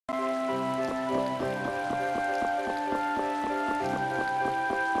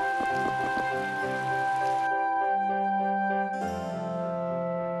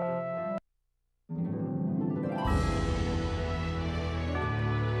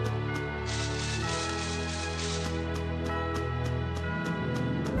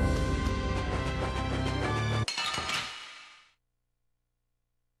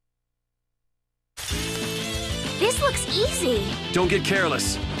easy. Don't get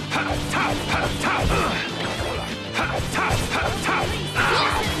careless.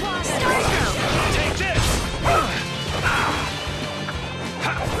 Take this!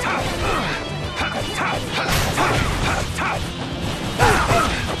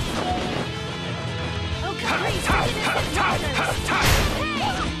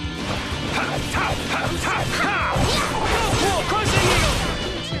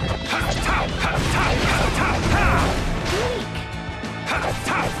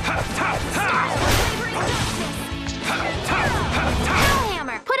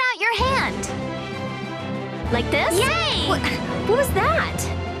 Hammer, put out your hand. Like this? Yay! What was that?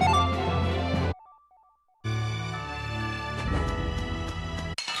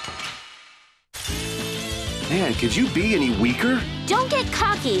 Man, could you be any weaker? Don't get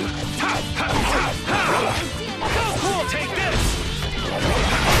cocky. Cool, take this!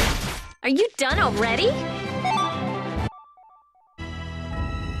 Are you done already?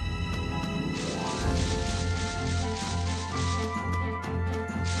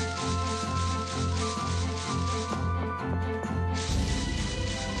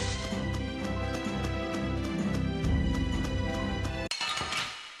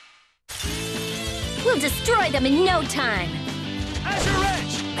 We'll destroy them in no time. Azure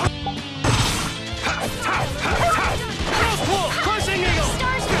Edge! Whirlpool! Crushing Eagle!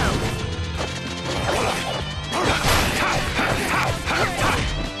 Starstroke!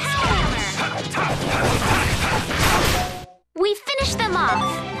 Hammer! We finished them off.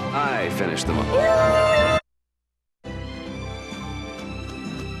 I finished them up.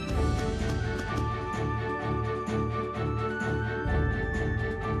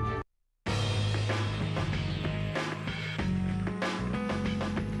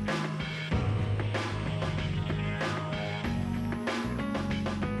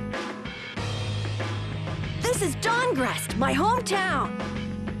 This is Dahngrest, my hometown.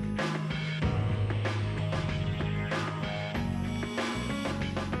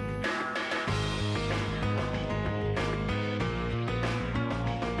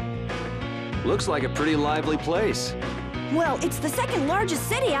 Looks like a pretty lively place. Well, it's the second largest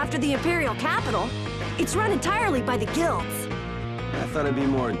city after the Imperial capital. It's run entirely by the guilds. I thought it'd be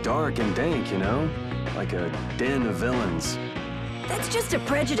more dark and dank, you know? Like a den of villains. That's just a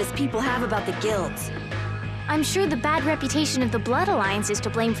prejudice people have about the guilds. I'm sure the bad reputation of the Blood Alliance is to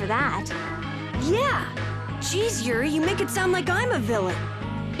blame for that. Yeah. Geez, Yuri, you make it sound like I'm a villain.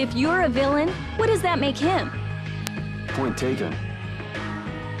 If you're a villain, what does that make him? Point taken.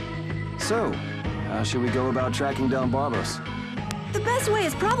 So, how should we go about tracking down Barbos? The best way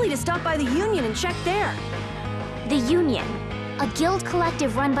is probably to stop by the Union and check there. The Union, a guild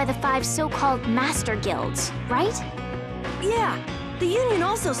collective run by the 5 so-called Master Guilds, right? Yeah. The Union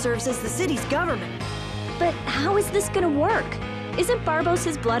also serves as the city's government. But how is this gonna work? Isn't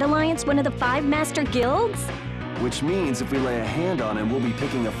Barbos' Blood Alliance one of the 5 Master Guilds? Which means if we lay a hand on him, we'll be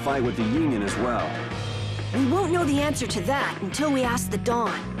picking a fight with the Union as well. We won't know the answer to that until we ask the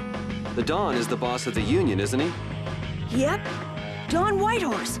Dawn. The Dawn is the boss of the Union, isn't he? Yep. Dawn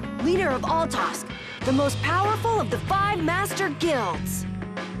Whitehorse, leader of Altosk, the most powerful of the 5 Master Guilds.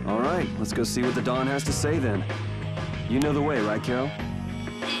 All right, let's go see what the Dawn has to say then. You know the way, right, Carol?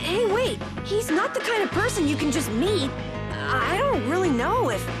 Hey, wait! He's not the kind of person you can just meet. I don't really know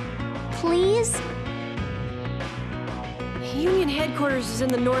if... Please? Union headquarters is in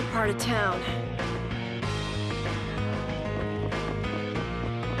the north part of town.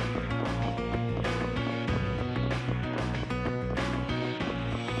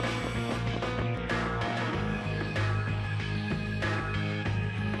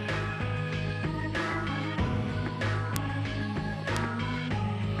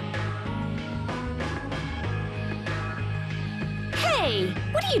 Hey,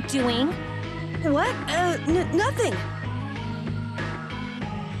 what are you doing? What? Nothing.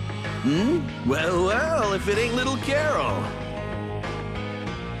 Well, well, if it ain't little Carol.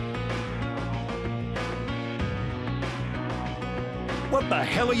 What the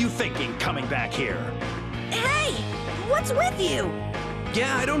hell are you thinking coming back here? Hey! What's with you?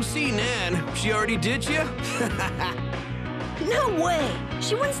 Yeah, I don't see Nan. She already did you? No way!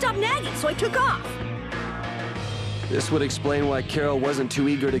 She wouldn't stop nagging, so I took off. This would explain why Carol wasn't too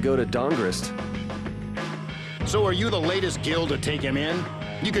eager to go to Dahngrest. So are you the latest guild to take him in?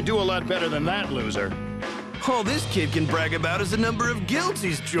 You could do a lot better than that, loser. All this kid can brag about is the number of guilds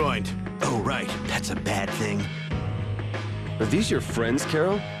he's joined. Oh, right. That's a bad thing. Are these your friends,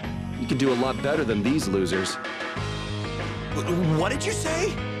 Carol? You can do a lot better than these losers. What did you say?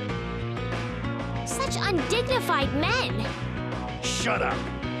 Such undignified men! Shut up.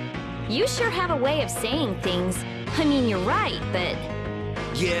 You sure have a way of saying things. I mean, you're right, but...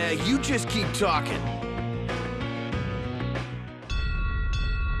 Yeah, you just keep talking.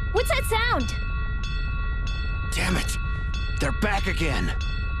 What's that sound? Damn it. They're back again.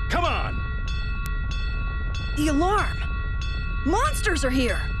 Come on! The alarm! Monsters are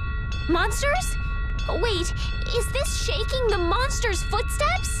here! Monsters? Wait, is this shaking the monsters'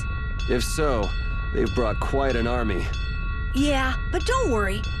 footsteps? If so, they've brought quite an army. Yeah, but don't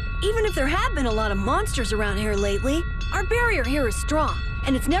worry. Even if there have been a lot of monsters around here lately, our barrier here is strong,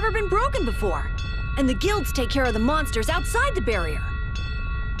 and it's never been broken before. And the guilds take care of the monsters outside the barrier.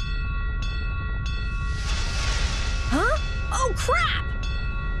 Huh? Oh, crap!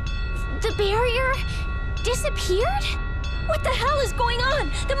 The barrier disappeared? What the hell is going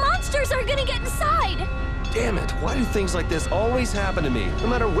on? The monsters are gonna get inside! Damn it, why do things like this always happen to me, no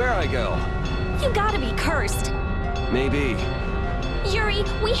matter where I go? You gotta be cursed. Maybe. Yuri,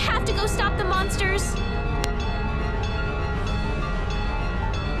 we have to go stop the monsters.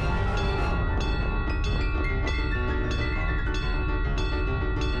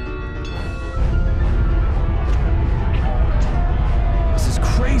 This is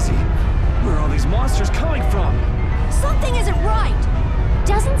crazy. Where are all these monsters coming from? Something isn't right!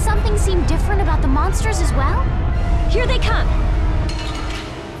 Doesn't something seem different about the monsters as well? Here they come.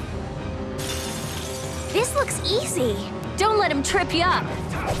 This looks easy. Don't let him trip you up.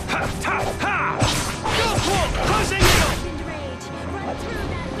 Ghost Wolf! Crushing Eagle!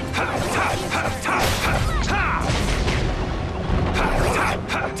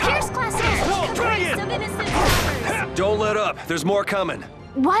 Here's classic. Wolf, dragon! Of innocent robbers. Don't let up, there's more coming.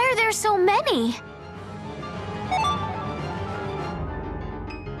 Why are there so many?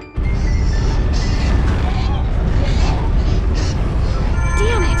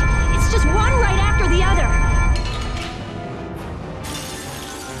 Damn it! It's just one right after the other.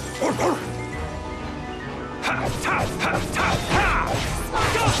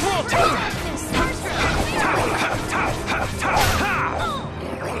 Ghost Wolf!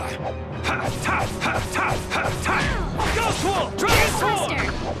 Ghost Wolf! Dragon Sword!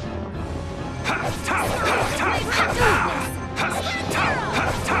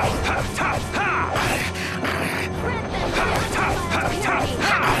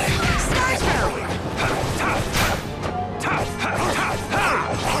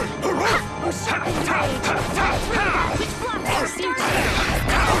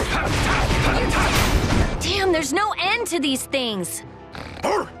 Damn, there's no end to these things.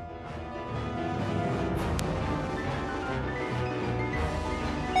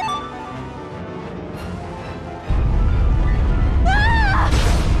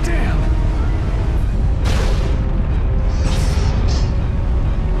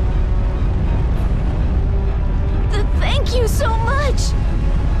 Thank you so much!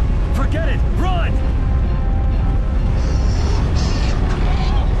 Forget it! Run!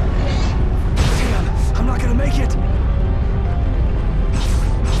 Damn, I'm not gonna make it.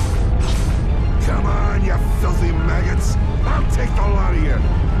 Come on, you filthy maggots! I'll take the lot of you!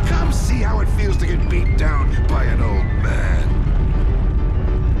 Come see how it feels to get beat down by an old man!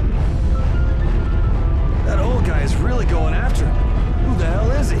 That old guy is really going after him. Who the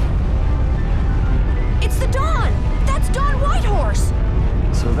hell is he? It's the Dawn! That's Dawn Whitehorse!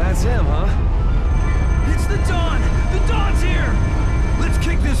 So that's him, huh? It's the Dawn! The Dawn's here! Let's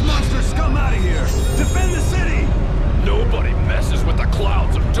kick this monster scum out of here! Defend the city! Nobody messes with the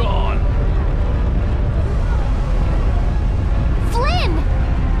clouds of dawn! Flynn!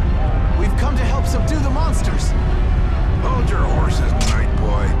 We've come to help subdue the monsters! Hold your horses, Night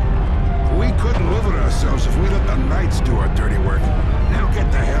Boy. We couldn't live with ourselves if we let the Knights do our dirty work. Now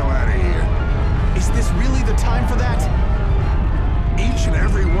get the hell out of here. Is this really the time for that? Each and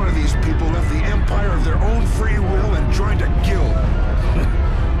every one of these people left the Empire of their own free will and joined a guild.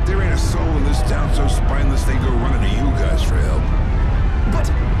 There ain't a soul in this town so spineless they go running to you guys for help. But...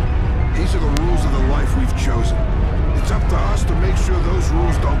 These are the rules of the life we've chosen. It's up to us to make sure those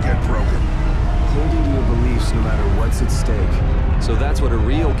rules don't get broken. Holding to your beliefs no matter what's at stake. So that's what a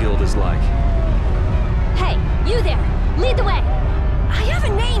real guild is like. Hey, you there! Lead the way! I have a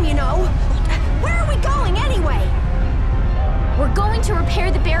name, you know! Where are we going, anyway? We're going to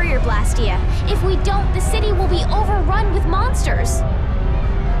repair the barrier, Blastia. If we don't, the city will be overrun with monsters.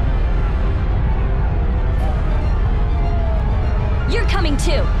 You're coming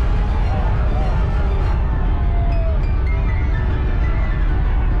too!